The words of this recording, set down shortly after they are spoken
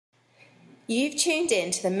You've tuned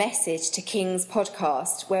in to the Message to Kings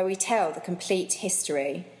podcast, where we tell the complete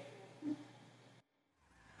history.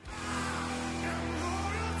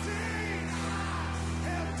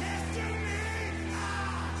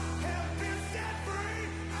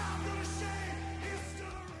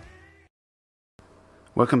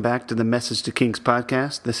 Welcome back to the Message to Kings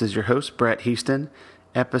podcast. This is your host, Brett Houston,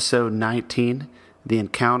 episode 19, The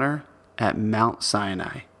Encounter at Mount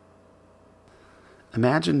Sinai.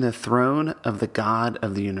 Imagine the throne of the God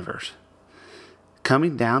of the universe,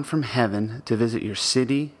 coming down from heaven to visit your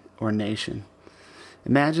city or nation.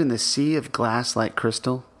 Imagine the sea of glass like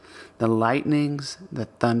crystal, the lightnings, the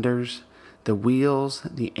thunders, the wheels,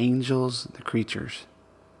 the angels, the creatures.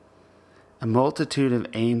 A multitude of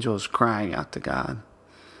angels crying out to God.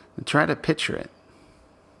 And try to picture it.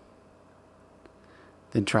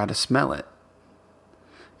 Then try to smell it.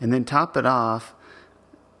 And then top it off.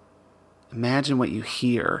 Imagine what you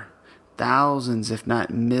hear. Thousands, if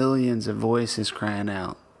not millions of voices crying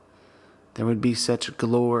out. There would be such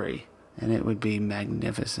glory, and it would be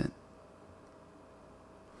magnificent.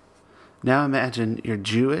 Now imagine your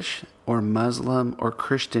Jewish or Muslim or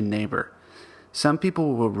Christian neighbor. Some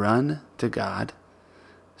people will run to God.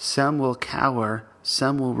 Some will cower.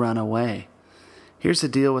 Some will run away. Here's the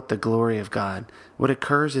deal with the glory of God. What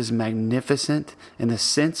occurs is magnificent, and the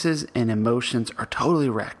senses and emotions are totally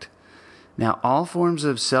wrecked. Now, all forms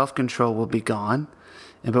of self-control will be gone,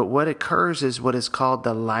 but what occurs is what is called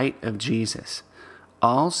the light of Jesus.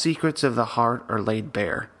 All secrets of the heart are laid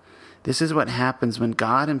bare. This is what happens when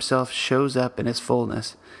God himself shows up in his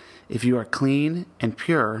fullness. If you are clean and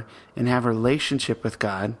pure and have a relationship with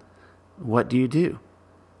God, what do?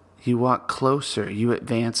 You walk closer, you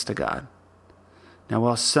advance to God. Now,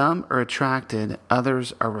 while some are attracted,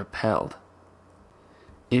 others are repelled.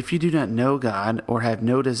 If you do not know God or have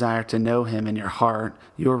no desire to know him in your heart,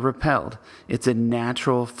 you are repelled. It's a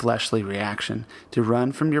natural fleshly reaction to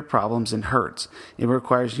run from your problems and hurts. It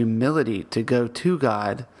requires humility to go to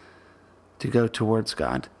God, to go towards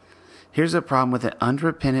God. Here's a problem with an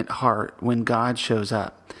unrepentant heart when God shows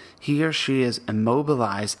up. He or she is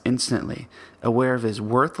immobilized instantly, aware of his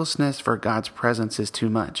worthlessness, for God's presence is too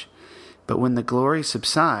much. But when the glory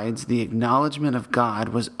subsides, the acknowledgement of God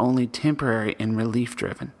was only temporary and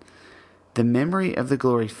relief-driven. The memory of the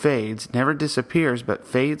glory fades, never disappears, but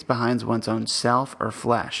fades behind one's own self or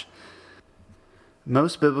flesh.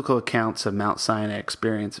 Most biblical accounts of Mount Sinai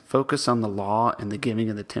experience focus on the law and the giving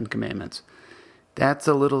of the Ten Commandments. That's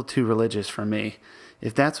a little too religious for me.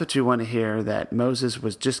 If that's what you want to hear, that Moses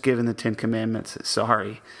was just given the Ten Commandments,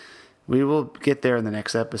 sorry. We will get there in the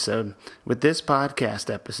next episode. With this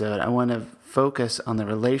podcast episode, I want to focus on the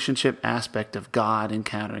relationship aspect of God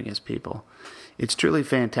encountering his people. It's truly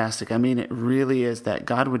fantastic. I mean, it really is that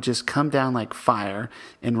God would just come down like fire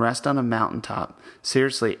and rest on a mountaintop.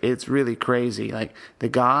 Seriously, it's really crazy. Like the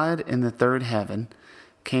God in the third heaven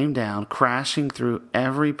came down, crashing through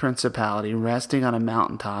every principality, resting on a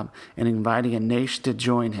mountaintop, and inviting a nation to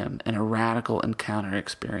join him in a radical encounter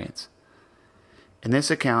experience. In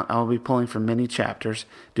this account, I will be pulling from many chapters: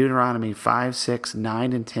 Deuteronomy 5, 6,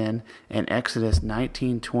 9, and 10, and Exodus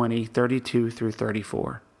 19, 20, 32 through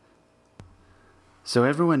 34. So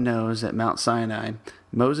everyone knows at Mount Sinai,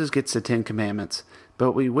 Moses gets the Ten Commandments, but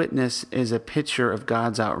what we witness is a picture of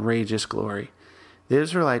God's outrageous glory. The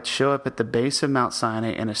Israelites show up at the base of Mount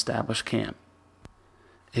Sinai and establish camp.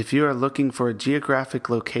 If you are looking for a geographic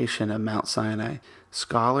location of Mount Sinai,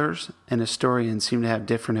 scholars and historians seem to have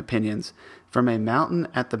different opinions. From a mountain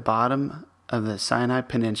at the bottom of the Sinai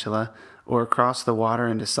Peninsula or across the water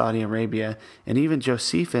into Saudi Arabia, and even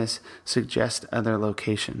Josephus suggests other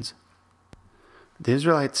locations. The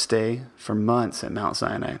Israelites stay for months at Mount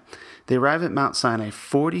Sinai. They arrive at Mount Sinai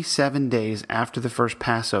 47 days after the first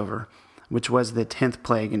Passover, which was the 10th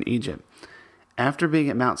plague in Egypt. After being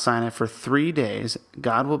at Mount Sinai for 3 days,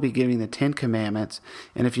 God will be giving the Ten Commandments,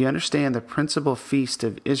 and if you understand the principal feast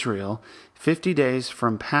of Israel, 50 days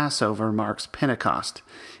from Passover marks Pentecost.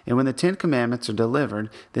 And when the Ten Commandments are delivered,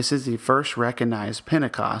 this is the first recognized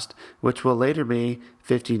Pentecost, which will later be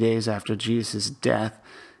 50 days after Jesus' death,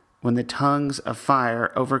 when the tongues of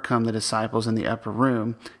fire overcome the disciples in the upper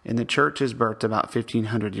room, and the church is birthed about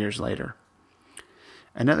 1,500 years later.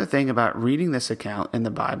 Another thing about reading this account in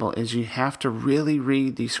the Bible is you have to really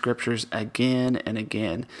read these scriptures again and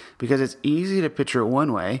again, because it's easy to picture it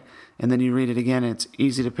one way, and then you read it again and it's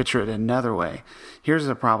easy to picture it another way. Here's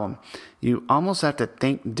the problem. You almost have to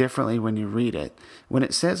think differently when you read it. When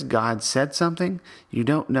it says God said something, you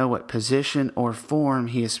don't know what position or form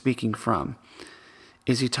he is speaking from.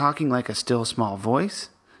 Is he talking like a still small voice?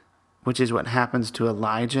 which is what happens to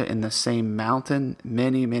Elijah in the same mountain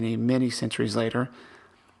many, many, many centuries later.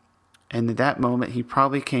 And at that moment, he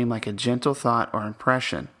probably came like a gentle thought or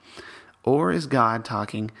impression. Or is God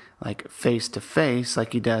talking like face to face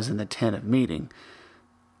like he does in the tent of meeting?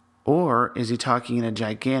 Or is he talking in a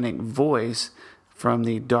gigantic voice from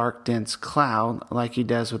the dark, dense cloud like he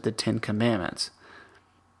does with the Ten Commandments?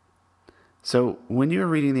 So when you're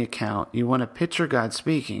reading the account, you want to picture God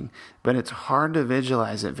speaking, but it's hard to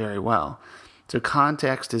visualize it very well. So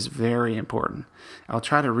context is very important. I'll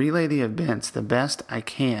try to relay the events the best I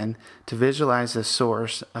can to visualize the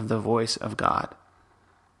source of the voice of God.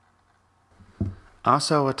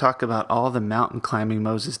 Also, we'll talk about all the mountain climbing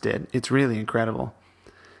Moses did. It's really incredible.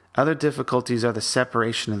 Other difficulties are the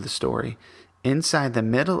separation of the story. Inside the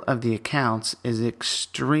middle of the accounts is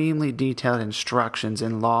extremely detailed instructions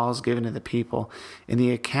and laws given to the people, and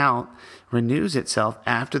the account renews itself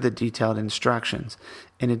after the detailed instructions.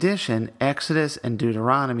 In addition, Exodus and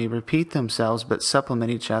Deuteronomy repeat themselves but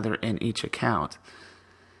supplement each other in each account.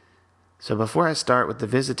 So before I start with the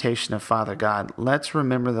visitation of Father God, let's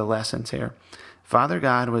remember the lessons here. Father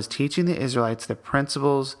God was teaching the Israelites the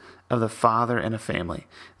principles of the father in a family.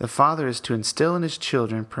 The father is to instill in his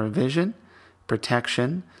children provision,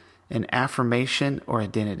 protection, and affirmation or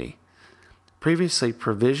identity. Previously,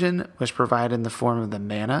 provision was provided in the form of the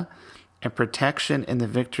manna and protection in the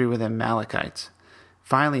victory with the Amalekites.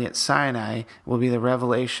 Finally, at Sinai will be the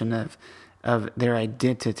revelation of their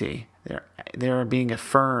identity. They're being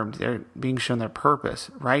affirmed. They're being shown their purpose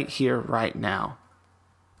right here, right now.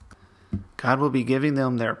 God will be giving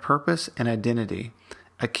them their purpose and identity,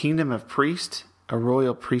 a kingdom of priests, a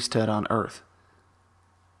royal priesthood on earth.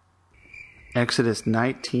 Exodus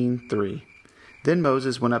 19:3. Then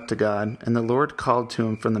Moses went up to God, and the Lord called to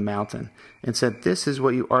him from the mountain, and said, "This is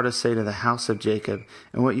what you are to say to the house of Jacob,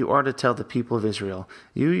 and what you are to tell the people of Israel.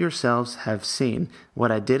 You yourselves have seen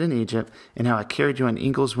what I did in Egypt, and how I carried you on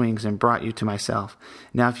eagle's wings and brought you to myself.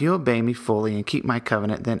 Now if you obey me fully and keep my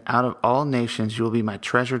covenant, then out of all nations you will be my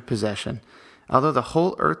treasured possession. Although the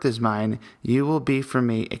whole earth is mine, you will be for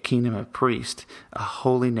me a kingdom of priests, a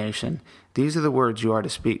holy nation. These are the words you are to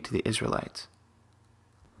speak to the Israelites."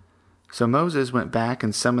 So Moses went back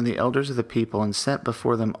and summoned the elders of the people and set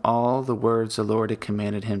before them all the words the Lord had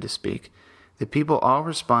commanded him to speak. The people all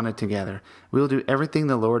responded together, "We will do everything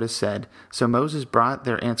the Lord has said." So Moses brought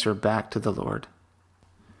their answer back to the Lord.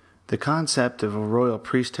 The concept of a royal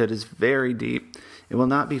priesthood is very deep. It will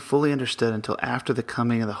not be fully understood until after the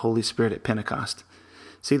coming of the Holy Spirit at Pentecost.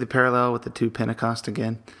 See the parallel with the two Pentecost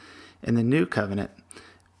again? In the new covenant,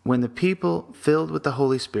 when the people filled with the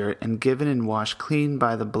Holy Spirit and given and washed clean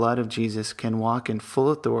by the blood of Jesus can walk in full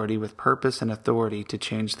authority with purpose and authority to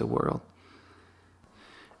change the world.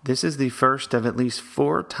 This is the first of at least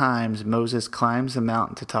 4 times Moses climbs the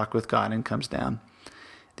mountain to talk with God and comes down.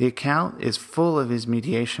 The account is full of his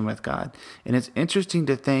mediation with God, and it's interesting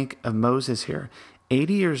to think of Moses here,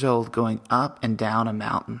 80 years old, going up and down a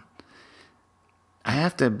mountain. I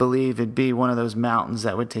have to believe it'd be one of those mountains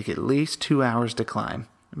that would take at least 2 hours to climb,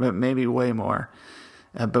 but maybe way more.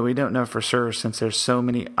 But we don't know for sure since there's so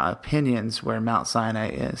many opinions where Mount Sinai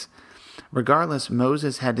is. Regardless,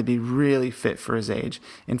 Moses had to be really fit for his age.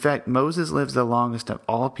 In fact, Moses lives the longest of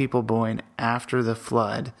all people born after the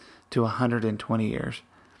flood to 120 years.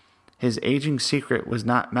 His aging secret was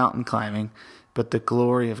not mountain climbing, but the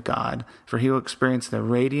glory of God, for he will experience the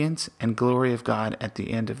radiance and glory of God at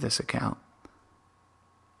the end of this account.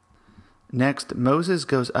 Next, Moses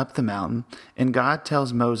goes up the mountain, and God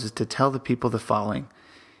tells Moses to tell the people the following.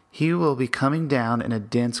 He will be coming down in a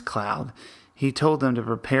dense cloud. He told them to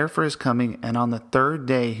prepare for his coming, and on the 3rd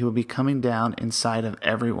day he will be coming down in sight of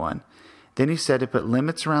everyone. Then he said to put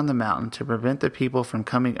limits around the mountain to prevent the people from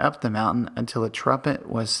coming up the mountain until a trumpet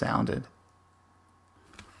was sounded.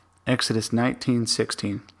 Exodus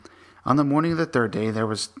 19:16. On the morning of the 3rd day there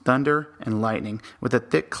was thunder and lightning, with a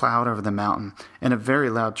thick cloud over the mountain, and a very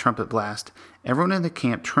loud trumpet blast. Everyone in the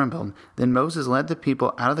camp trembled. Then Moses led the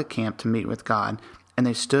people out of the camp to meet with God, and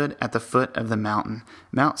they stood at the foot of the mountain.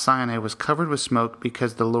 Mount Sinai was covered with smoke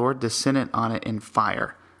because the Lord descended on it in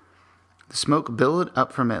fire. The smoke billowed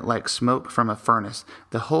up from it like smoke from a furnace.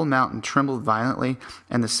 The whole mountain trembled violently,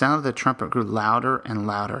 and the sound of the trumpet grew louder and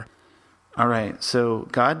louder. All right, so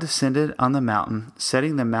God descended on the mountain,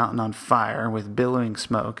 setting the mountain on fire with billowing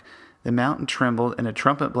smoke. The mountain trembled, and a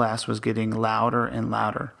trumpet blast was getting louder and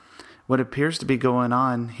louder. What appears to be going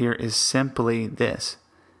on here is simply this.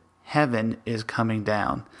 Heaven is coming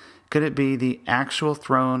down. Could it be the actual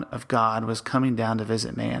throne of God was coming down to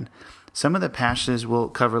visit man? Some of the passages we'll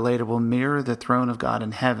cover later will mirror the throne of God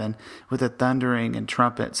in heaven with the thundering and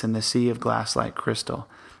trumpets and the sea of glass like crystal.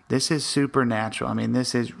 This is supernatural. I mean,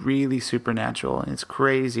 this is really supernatural. It's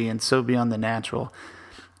crazy and so beyond the natural.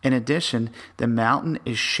 In addition, the mountain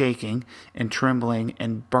is shaking and trembling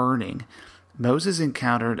and burning. Moses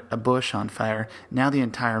encountered a bush on fire. Now the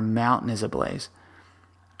entire mountain is ablaze.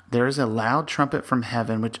 There is a loud trumpet from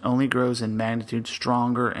heaven, which only grows in magnitude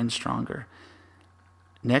stronger and stronger.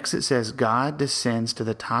 Next it says, God descends to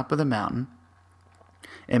the top of the mountain,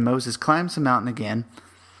 and Moses climbs the mountain again,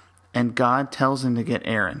 and God tells him to get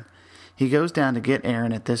Aaron. He goes down to get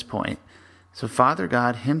Aaron at this point. So Father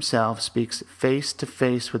God himself speaks face to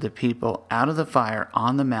face with the people out of the fire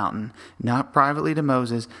on the mountain, not privately to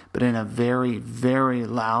Moses, but in a very, very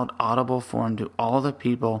loud, audible form to all the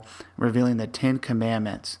people, revealing the 10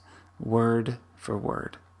 Commandments, word for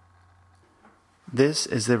word. This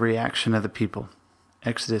is the reaction of the people.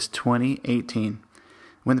 Exodus 20:18.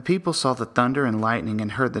 When the people saw the thunder and lightning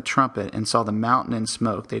and heard the trumpet and saw the mountain in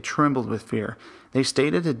smoke, they trembled with fear. They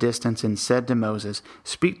stayed at a distance and said to Moses,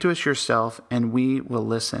 "Speak to us yourself, and we will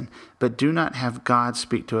listen. But do not have God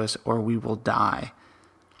speak to us, or we will die."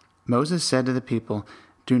 Moses said to the people,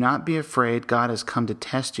 "Do not be afraid. God has come to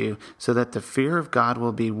test you, so that the fear of God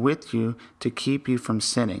will be with you to keep you from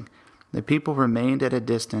sinning." The people remained at a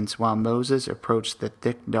distance while Moses approached the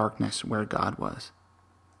thick darkness where God was.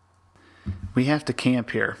 We have to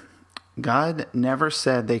camp here. God never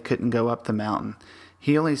said they couldn't go up the mountain.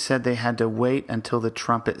 He only said they had to wait until the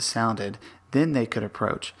trumpet sounded. Then they could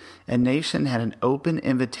approach. A nation had an open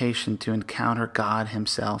invitation to encounter God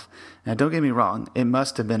himself. Now, don't get me wrong, it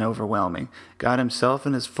must have been overwhelming. God himself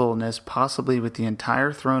in his fullness, possibly with the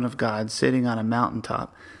entire throne of God sitting on a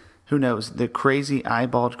mountaintop. Who knows, the crazy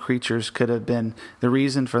eyeballed creatures could have been the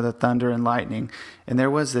reason for the thunder and lightning. And there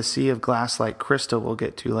was the sea of glass like crystal we'll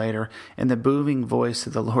get to later, and the booming voice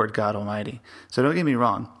of the Lord God Almighty. So don't get me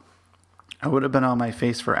wrong, I would have been on my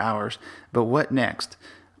face for hours. But what next?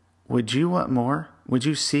 Would you want more? Would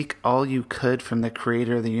you seek all you could from the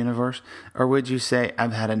creator of the universe? Or would you say,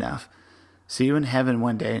 I've had enough? See you in heaven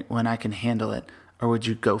one day when I can handle it. Or would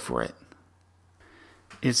you go for it?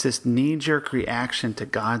 It's this knee-jerk reaction to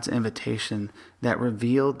God's invitation that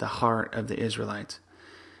revealed the heart of the Israelites.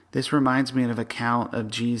 This reminds me of an account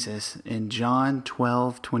of Jesus in John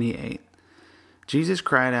 12:28. Jesus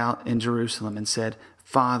cried out in Jerusalem and said,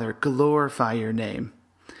 "Father, glorify your name."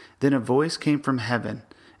 Then a voice came from heaven,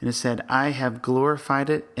 and it said, "I have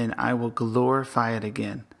glorified it, and I will glorify it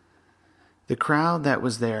again." The crowd that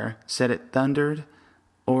was there said it thundered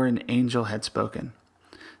or an angel had spoken.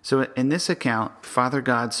 So in this account, Father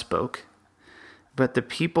God spoke, but the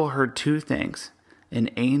people heard two things, an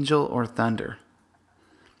angel or thunder.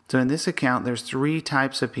 So in this account, there's 3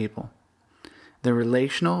 types of people. The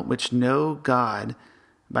relational, which know God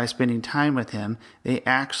by spending time with him, they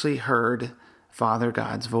actually heard Father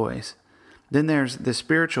God's voice. Then there's the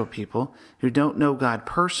spiritual people who don't know God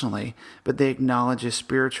personally, but they acknowledge his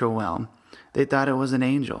spiritual realm. They thought it was an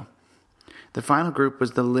angel. The final group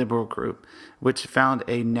was the liberal group, which found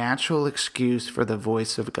a natural excuse for the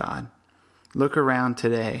voice of God. Look around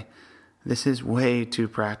today. This is way too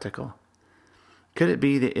practical. Could it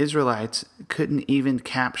be the Israelites couldn't even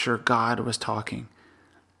capture God was talking?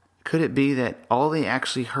 Could it be that all they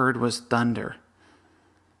actually heard was thunder?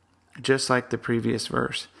 Just like the previous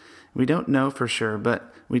verse. We don't know for sure,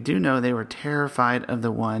 but we do know they were terrified of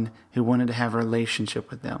the one who wanted to have a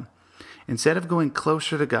relationship with them. Instead of going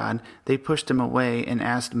closer to God, they pushed him away and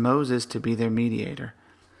asked Moses to be their mediator.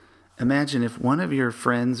 Imagine if one of your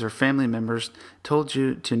friends or family members told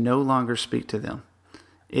you to no longer speak to them.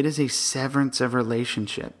 It is a severance of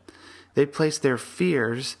relationship. They placed their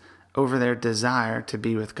fears over their desire to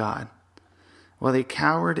be with God. While they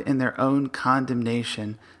cowered in their own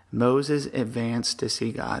condemnation, Moses advanced to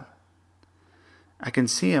see God. I can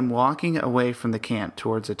see him walking away from the camp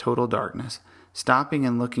towards a total darkness, stopping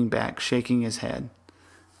and looking back, shaking his head,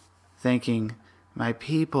 thinking, my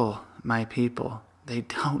people, they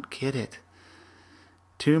don't get it.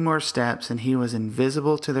 2 more steps and he was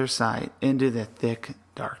invisible to their sight into the thick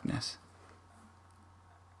darkness.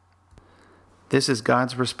 This is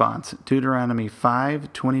God's response, Deuteronomy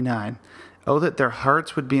 5:29. Oh, that their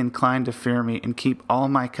hearts would be inclined to fear me and keep all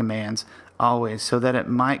my commands always, so that it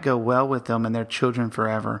might go well with them and their children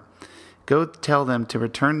forever. Go tell them to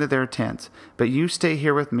return to their tents, but you stay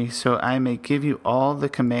here with me so I may give you all the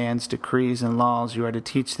commands, decrees, and laws you are to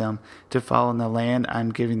teach them to follow in the land I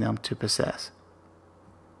am giving them to possess.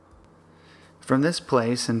 From this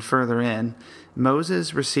place and further in,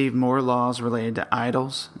 Moses received more laws related to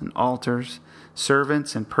idols and altars,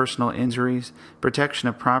 servants and personal injuries, protection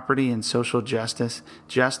of property and social justice,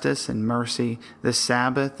 justice and mercy, the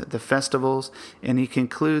Sabbath, the festivals, and he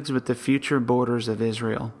concludes with the future borders of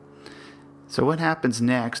Israel. So what happens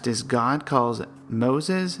next is God calls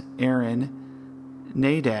Moses, Aaron,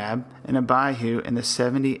 Nadab, and Abihu, and the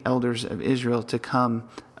 70 elders of Israel to come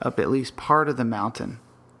up at least part of the mountain.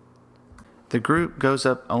 The group goes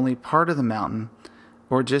up only part of the mountain,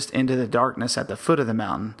 or just into the darkness at the foot of the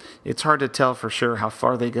mountain. It's hard to tell for sure how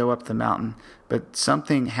far they go up the mountain, but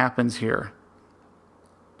something happens here.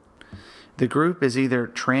 The group is either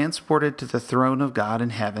transported to the throne of God in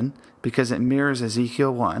heaven, because it mirrors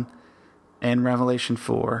Ezekiel 1 and Revelation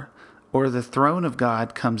 4, or the throne of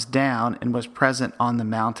God comes down and was present on the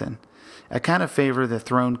mountain. I kind of favor the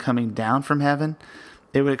throne coming down from heaven.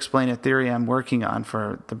 It would explain a theory I'm working on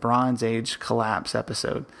for the Bronze Age collapse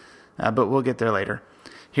episode, but we'll get there later.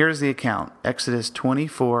 Here's the account, Exodus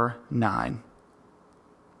 24:9.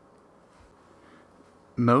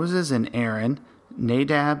 Moses and Aaron,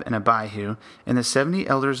 Nadab and Abihu, and the 70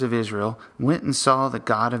 elders of Israel went and saw the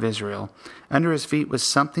God of Israel. Under his feet was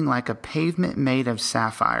something like a pavement made of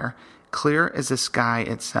sapphire, clear as the sky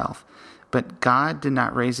itself. But God did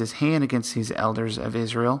not raise his hand against these elders of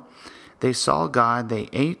Israel. They saw God, they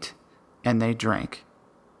ate, and they drank.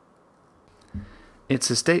 It's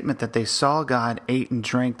a statement that they saw God, ate, and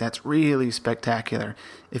drank that's really spectacular.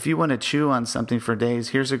 If you want to chew on something for days,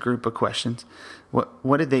 here's a group of questions.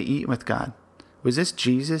 What did they eat with God? Was this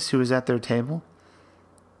Jesus who was at their table?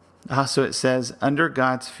 Also, it says, under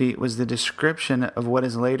God's feet was the description of what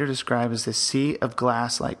is later described as the sea of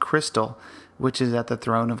glass like crystal, which is at the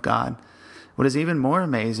throne of God. What is even more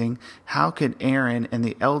amazing, how could Aaron and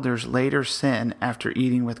the elders later sin after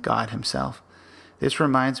eating with God himself? This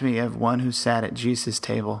reminds me of one who sat at Jesus'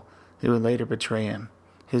 table, who would later betray him.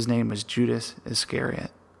 His name was Judas Iscariot.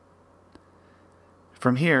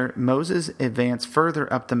 From here, Moses advanced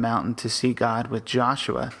further up the mountain to see God with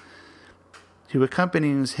Joshua, who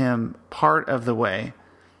accompanies him part of the way.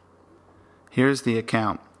 Here's the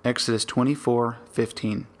account, Exodus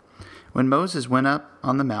 24:15. When Moses went up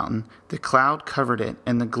on the mountain, the cloud covered it,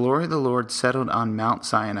 and the glory of the Lord settled on Mount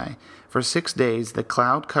Sinai. For 6 days the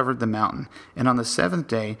cloud covered the mountain, and on the 7th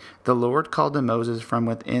day the Lord called to Moses from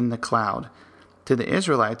within the cloud. To the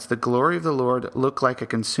Israelites, the glory of the Lord looked like a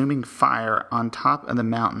consuming fire on top of the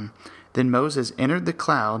mountain. Then Moses entered the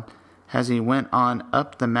cloud as he went on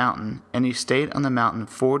up the mountain, and he stayed on the mountain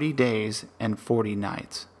 40 days and 40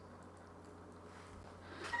 nights.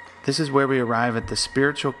 This is where we arrive at the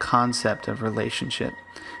spiritual concept of relationship.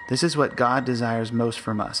 This is what God desires most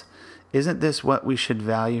from us. Isn't this what we should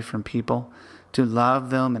value from people? To love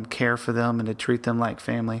them and care for them and to treat them like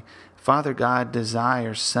family. Father God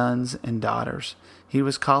desires sons and daughters. He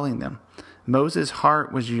was calling them. Moses'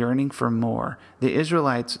 heart was yearning for more. The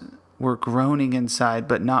Israelites were groaning inside,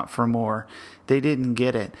 but not for more. They didn't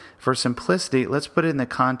get it. For simplicity, let's put it in the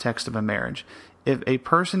context of a marriage. If a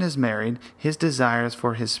person is married, his desire is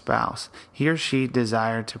for his spouse. He or she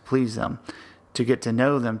desired to please them, to get to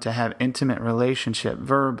know them, to have intimate relationship,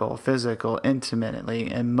 verbal, physical,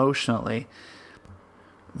 intimately, emotionally.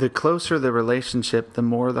 The closer the relationship, the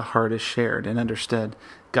more the heart is shared and understood.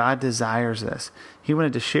 God desires this. He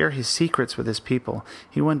wanted to share his secrets with his people.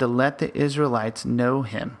 He wanted to let the Israelites know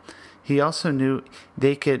him. He also knew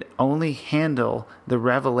they could only handle the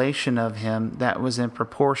revelation of him that was in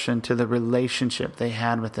proportion to the relationship they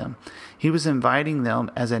had with him. He was inviting them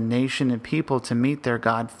as a nation and people to meet their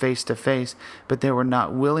God face to face, but they were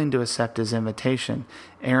not willing to accept his invitation.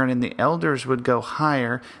 Aaron and the elders would go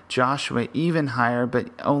higher, Joshua even higher, but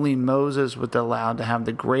only Moses was allowed to have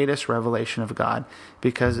the greatest revelation of God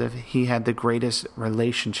because he had the greatest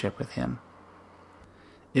relationship with him.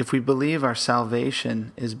 If we believe our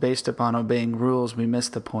salvation is based upon obeying rules, we miss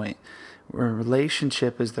the point. Where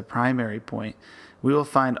relationship is the primary point. We will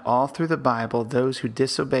find all through the Bible those who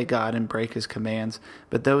disobey God and break his commands,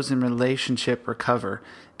 but those in relationship recover.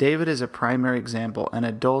 David is a primary example, an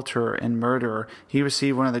adulterer and murderer. He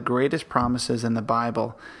received one of the greatest promises in the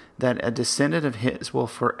Bible, that a descendant of his will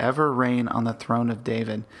forever reign on the throne of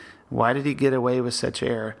David. Why did he get away with such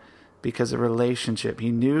error? Because of relationship. He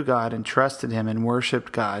knew God and trusted him and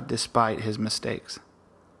worshiped God despite his mistakes.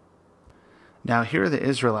 Now here are the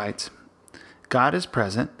Israelites. God is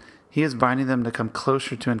present. He is inviting them to come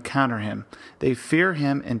closer to encounter him. They fear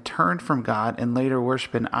him and turned from God and later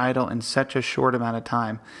worship an idol in such a short amount of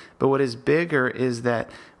time. But what is bigger is that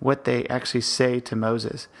what they actually say to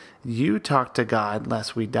Moses. You talk to God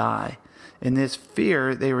lest we die. In this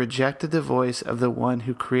fear, they rejected the voice of the one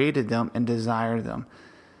who created them and desired them.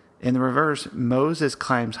 In the reverse, Moses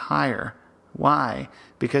climbs higher. Why?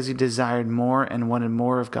 Because he desired more and wanted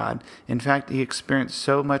more of God. In fact, he experienced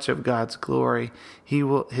so much of God's glory,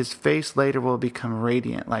 his face later will become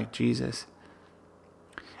radiant like Jesus.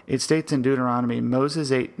 It states in Deuteronomy,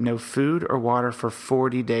 Moses ate no food or water for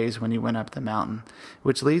 40 days when he went up the mountain,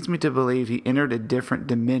 which leads me to believe he entered a different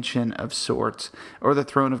dimension of sorts, or the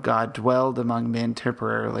throne of God dwelled among men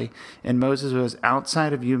temporarily, and Moses was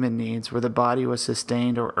outside of human needs, where the body was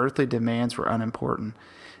sustained or earthly demands were unimportant.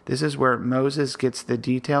 This is where Moses gets the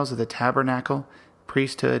details of the tabernacle,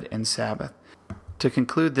 priesthood, and Sabbath. To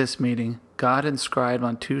conclude this meeting, God inscribed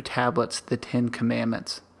on 2 tablets the 10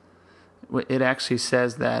 Commandments. It actually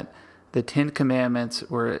says that the 10 Commandments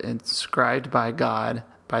were inscribed by God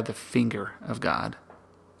by the finger of God.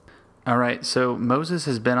 All right, so Moses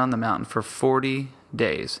has been on the mountain for 40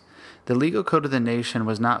 days. The legal code of the nation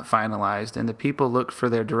was not finalized, and the people looked for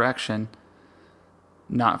their direction,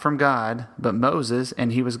 not from God, but Moses,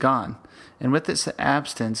 and he was gone. And with this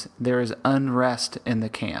absence, there is unrest in the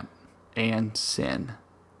camp and sin.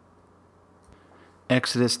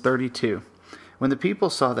 Exodus 32. When the people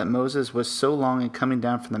saw that Moses was so long in coming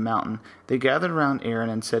down from the mountain, they gathered around Aaron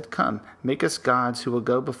and said, "Come, make us gods who will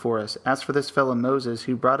go before us. As for this fellow Moses,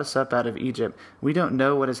 who brought us up out of Egypt, we don't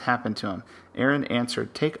know what has happened to him." Aaron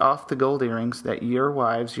answered, "Take off the gold earrings that your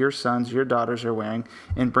wives, your sons, your daughters are wearing,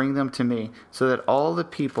 and bring them to me." So that all the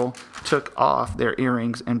people took off their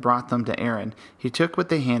earrings and brought them to Aaron. He took what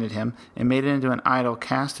they handed him and made it into an idol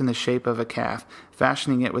cast in the shape of a calf,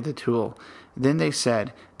 fashioning it with a tool. Then they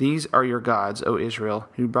said, "These are your gods, O Israel,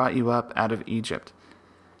 who brought you up out of Egypt."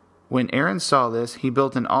 When Aaron saw this, he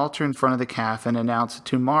built an altar in front of the calf and announced,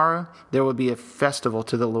 "Tomorrow there will be a festival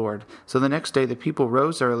to the Lord." So the next day the people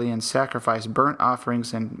rose early and sacrificed burnt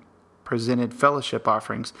offerings and presented fellowship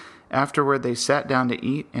offerings. Afterward they sat down to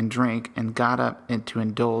eat and drink and got up and to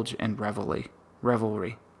indulge in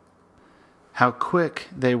revelry. How quick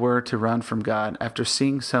they were to run from God after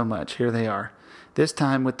seeing so much. Here they are. This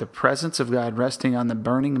time, with the presence of God resting on the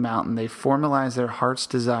burning mountain, they formalized their heart's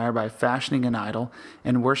desire by fashioning an idol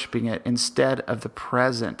and worshiping it instead of the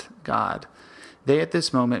present God. They, at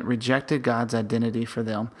this moment, rejected God's identity for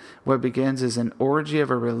them. What begins as an orgy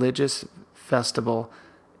of a religious festival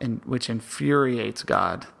which infuriates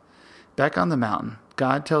God. Back on the mountain,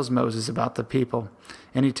 God tells Moses about the people,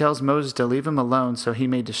 and he tells Moses to leave them alone so he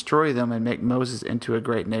may destroy them and make Moses into a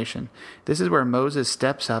great nation. This is where Moses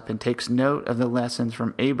steps up and takes note of the lessons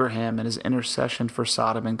from Abraham and his intercession for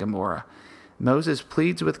Sodom and Gomorrah. Moses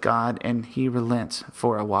pleads with God, and he relents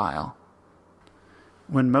for a while.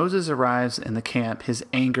 When Moses arrives in the camp, his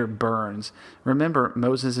anger burns. Remember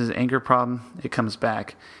Moses' anger problem? It comes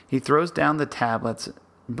back. He throws down the tablets,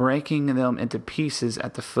 breaking them into pieces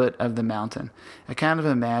at the foot of the mountain. I kind of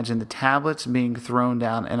imagine the tablets being thrown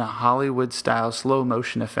down in a Hollywood-style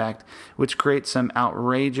slow-motion effect, which creates some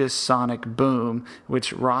outrageous sonic boom,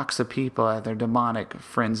 which rocks the people at their demonic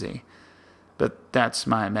frenzy. But that's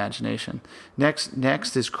my imagination.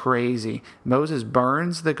 Next is crazy. Moses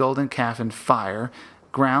burns the golden calf in fire,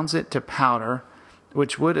 grounds it to powder,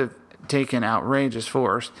 which would have taken outrageous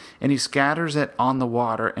force, and he scatters it on the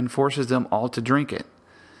water and forces them all to drink it.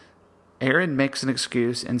 Aaron makes an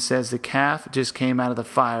excuse and says the calf just came out of the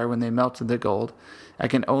fire when they melted the gold. I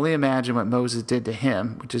can only imagine what Moses did to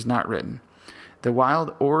him, which is not written. The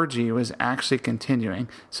wild orgy was actually continuing,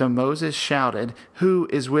 so Moses shouted, "Who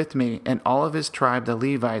is with me?" And all of his tribe, the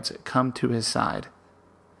Levites, come to his side.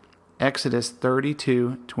 Exodus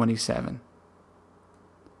 32:27.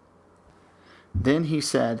 Then he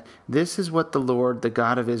said, "This is what the Lord, the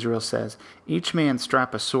God of Israel, says. Each man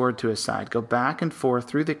strap a sword to his side. Go back and forth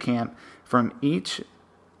through the camp from each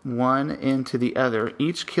one end to the other,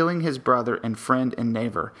 each killing his brother and friend and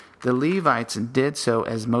neighbor." The Levites did so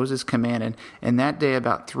as Moses commanded, and that day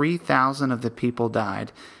about 3,000 of the people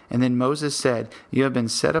died. And then Moses said, "You have been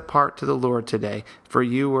set apart to the Lord today, for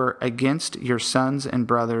you were against your sons and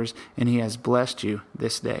brothers, and he has blessed you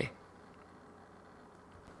this day."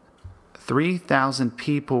 3,000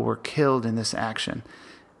 people were killed in this action.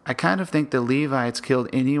 I kind of think the Levites killed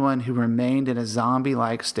anyone who remained in a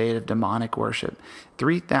zombie-like state of demonic worship.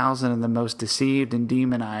 3,000 of the most deceived and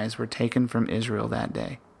demonized were taken from Israel that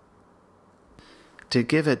day. To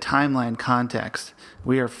give a timeline context,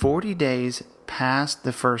 we are 40 days past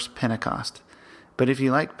the first Pentecost. But if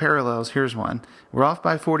you like parallels, here's one. We're off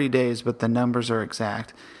by 40 days, but the numbers are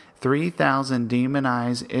exact. 3,000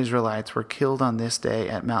 demonized Israelites were killed on this day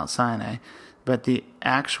at Mount Sinai, but the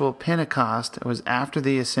actual Pentecost was after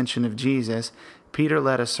the ascension of Jesus. Peter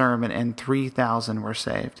led a sermon and 3,000 were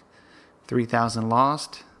saved. 3,000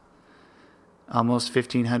 lost. Almost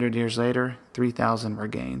 1,500 years later, 3,000 were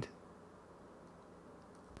gained.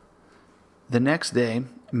 The next day,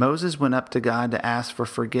 Moses went up to God to ask for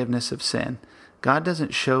forgiveness of sin. God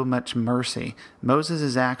doesn't show much mercy.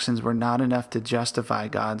 Moses' actions were not enough to justify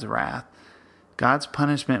God's wrath. God's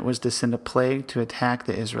punishment was to send a plague to attack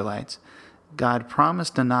the Israelites. God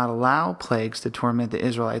promised to not allow plagues to torment the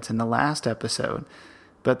Israelites in the last episode,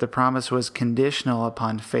 but the promise was conditional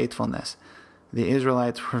upon faithfulness. The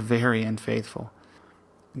Israelites were very unfaithful.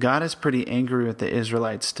 God is pretty angry with the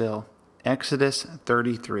Israelites still. Exodus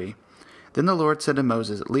 33. Then the Lord said to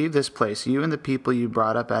Moses, "Leave this place, you and the people you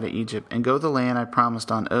brought up out of Egypt, and go to the land I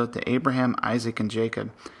promised on oath to Abraham, Isaac, and Jacob,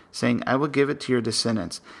 saying, I will give it to your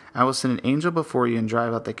descendants. I will send an angel before you and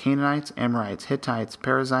drive out the Canaanites, Amorites, Hittites,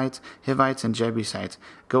 Perizzites, Hivites, and Jebusites.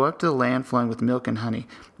 Go up to the land flowing with milk and honey.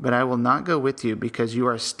 But I will not go with you, because you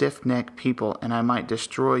are a stiff-necked people, and I might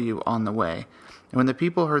destroy you on the way." And when the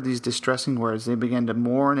people heard these distressing words, they began to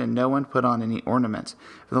mourn, and no one put on any ornaments.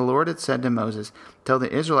 For the Lord had said to Moses, "Tell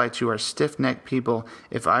the Israelites, you are a stiff-necked people.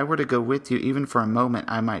 If I were to go with you even for a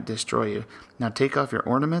moment, I might destroy you. Now take off your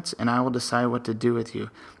ornaments, and I will decide what to do with you."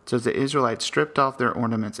 So the Israelites stripped off their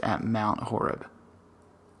ornaments at Mount Horeb.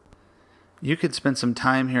 You could spend some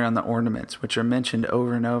time here on the ornaments, which are mentioned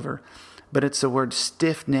over and over. But it's the word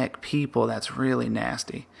stiff-necked people that's really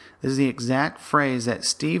nasty. This is the exact phrase that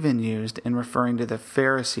Stephen used in referring to the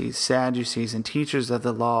Pharisees, Sadducees, and teachers of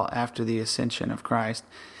the law after the ascension of Christ.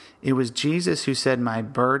 It was Jesus who said, "My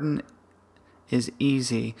burden is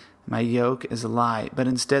easy, my yoke is light." But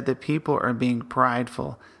instead the people are being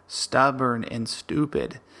prideful, stubborn, and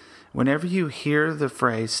stupid. Whenever you hear the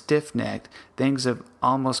phrase stiff-necked, things have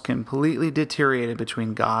almost completely deteriorated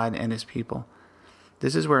between God and his people.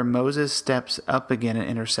 This is where Moses steps up again in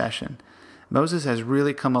intercession. Moses has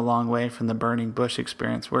really come a long way from the burning bush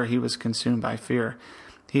experience where he was consumed by fear.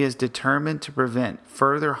 He is determined to prevent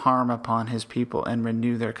further harm upon his people and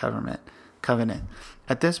renew their covenant.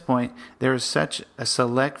 At this point, there is such a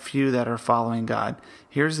select few that are following God.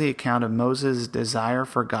 Here's the account of Moses' desire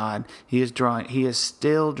for God. He is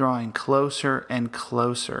still drawing closer and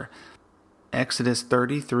closer. Exodus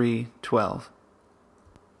 33:12.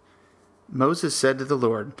 Moses said to the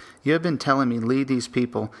Lord, "You have been telling me, lead these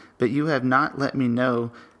people, but you have not let me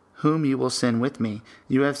know whom you will send with me.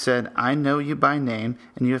 You have said, I know you by name,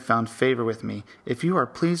 and you have found favor with me. If you are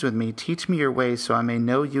pleased with me, teach me your ways so I may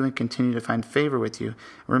know you and continue to find favor with you.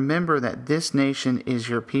 Remember that this nation is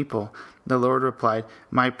your people." The Lord replied,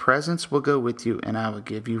 "My presence will go with you, and I will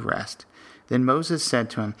give you rest." Then Moses said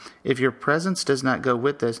to him, "If your presence does not go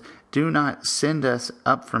with us, do not send us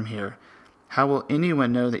up from here. How will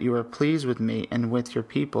anyone know that you are pleased with me and with your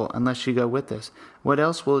people unless you go with us? What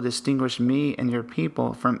else will distinguish me and your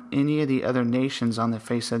people from any of the other nations on the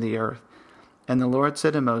face of the earth?" And the Lord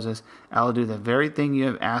said to Moses, "I will do the very thing you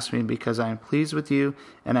have asked me, because I am pleased with you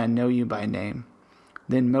and I know you by name."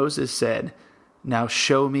 Then Moses said, "Now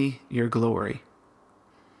show me your glory."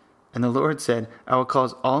 And the Lord said, "I will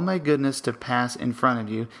cause all my goodness to pass in front of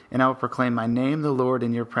you, and I will proclaim my name, the Lord,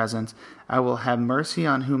 in your presence. I will have mercy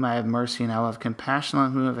on whom I have mercy, and I will have compassion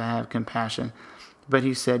on whom I have compassion." But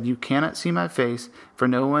he said, "You cannot see my face, for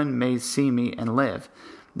no one may see me and live."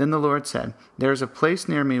 Then the Lord said, "There is a place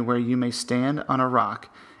near me where you may stand on a rock,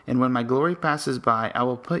 and when my glory passes by, I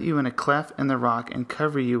will put you in a cleft in the rock and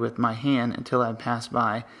cover you with my hand until I pass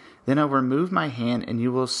by. Then I will remove my hand, and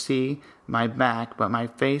you will see my back, but my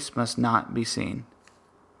face must not be seen."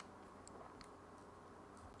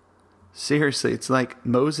 Seriously, it's like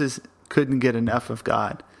Moses couldn't get enough of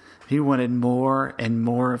God. He wanted more and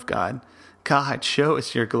more of God. God, show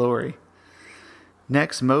us your glory.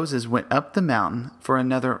 Next, Moses went up the mountain for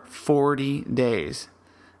another 40 days.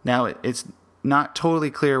 Now, it's not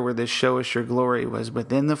totally clear where this show us your glory was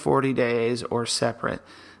within the 40 days or separate.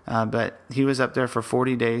 But he was up there for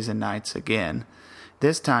 40 days and nights again.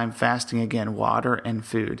 This time fasting again, water and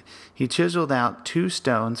food. He chiseled out 2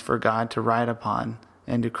 stones for God to write upon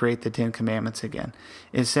and to create the 10 Commandments again.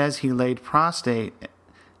 It says he laid prostrate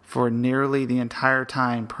for nearly the entire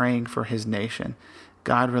time praying for his nation.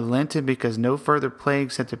 God relented because no further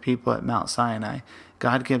plagues hit the people at Mount Sinai.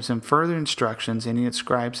 God gives him further instructions, and he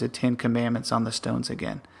inscribes the 10 Commandments on the stones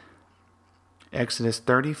again. Exodus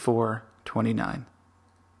 34:29.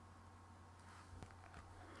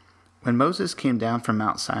 When Moses came down from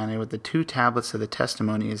Mount Sinai with the 2 tablets of the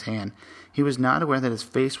testimony in his hand, he was not aware that his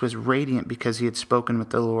face was radiant because he had spoken with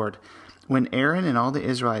the Lord. When Aaron and all the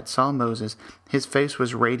Israelites saw Moses, his face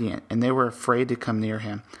was radiant, and they were afraid to come near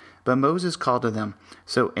him. But Moses called to them.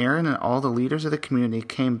 So Aaron and all the leaders of the community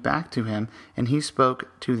came back to him, and he spoke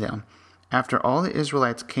to them. After all the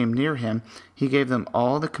Israelites came near him, he gave them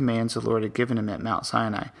all the commands the Lord had given him at Mount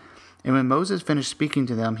Sinai. And when Moses finished speaking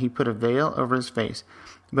to them, he put a veil over his face.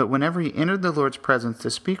 But whenever he entered the Lord's presence to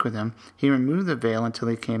speak with him, he removed the veil until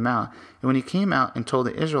he came out. And when he came out and told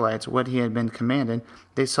the Israelites what he had been commanded,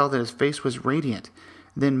 they saw that his face was radiant.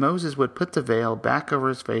 Then Moses would put the veil back over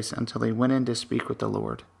his face until he went in to speak with the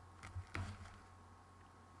Lord.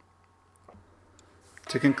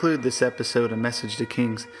 To conclude this episode of Message to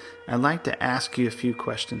Kings, I'd like to ask you a few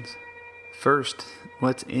questions. First,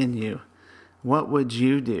 what's in you? What would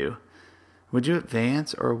you do? Would you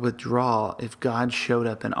advance or withdraw if God showed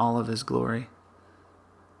up in all of his glory?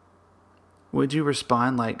 Would you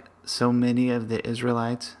respond like so many of the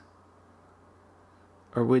Israelites?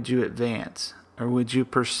 Or would you advance? Or would you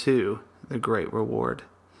pursue the great reward?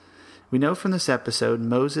 We know from this episode,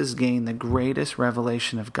 Moses gained the greatest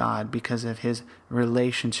revelation of God because of his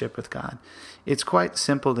relationship with God. It's quite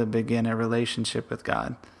simple to begin a relationship with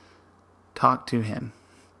God. Talk to him.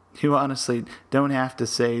 You honestly don't have to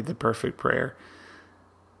say the perfect prayer.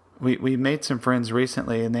 We made some friends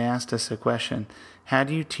recently and they asked us a question. How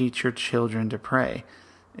do you teach your children to pray?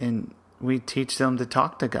 And we teach them to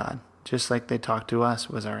talk to God, just like they talk to us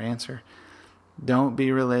was our answer. Don't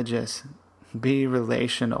be religious. Be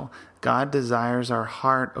relational. God desires our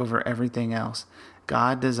heart over everything else.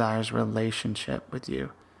 God desires relationship with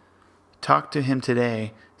you. Talk to him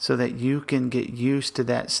today so that you can get used to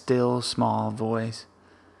that still small voice.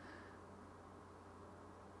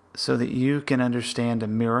 So that you can understand a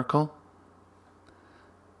miracle.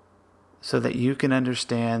 So that you can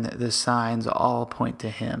understand that the signs all point to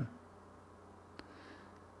him.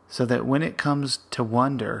 So that when it comes to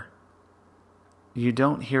wonder, you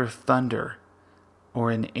don't hear thunder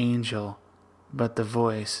or an angel, but the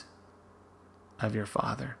voice of your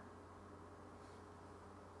Father.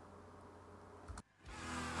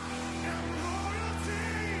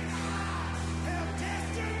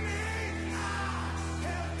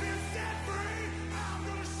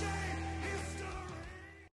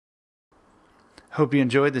 Hope you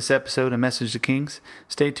enjoyed this episode of Message to Kings.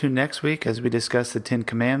 Stay tuned next week as we discuss the 10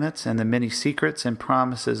 Commandments and the many secrets and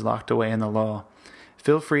promises locked away in the law.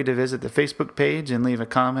 Feel free to visit the Facebook page and leave a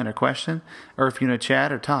comment or question, or if you want to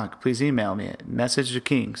chat or talk, please email me at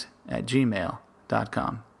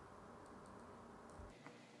messagetokings@gmail.com.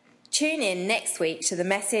 Tune in next week to the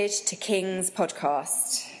Message to Kings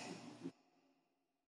podcast.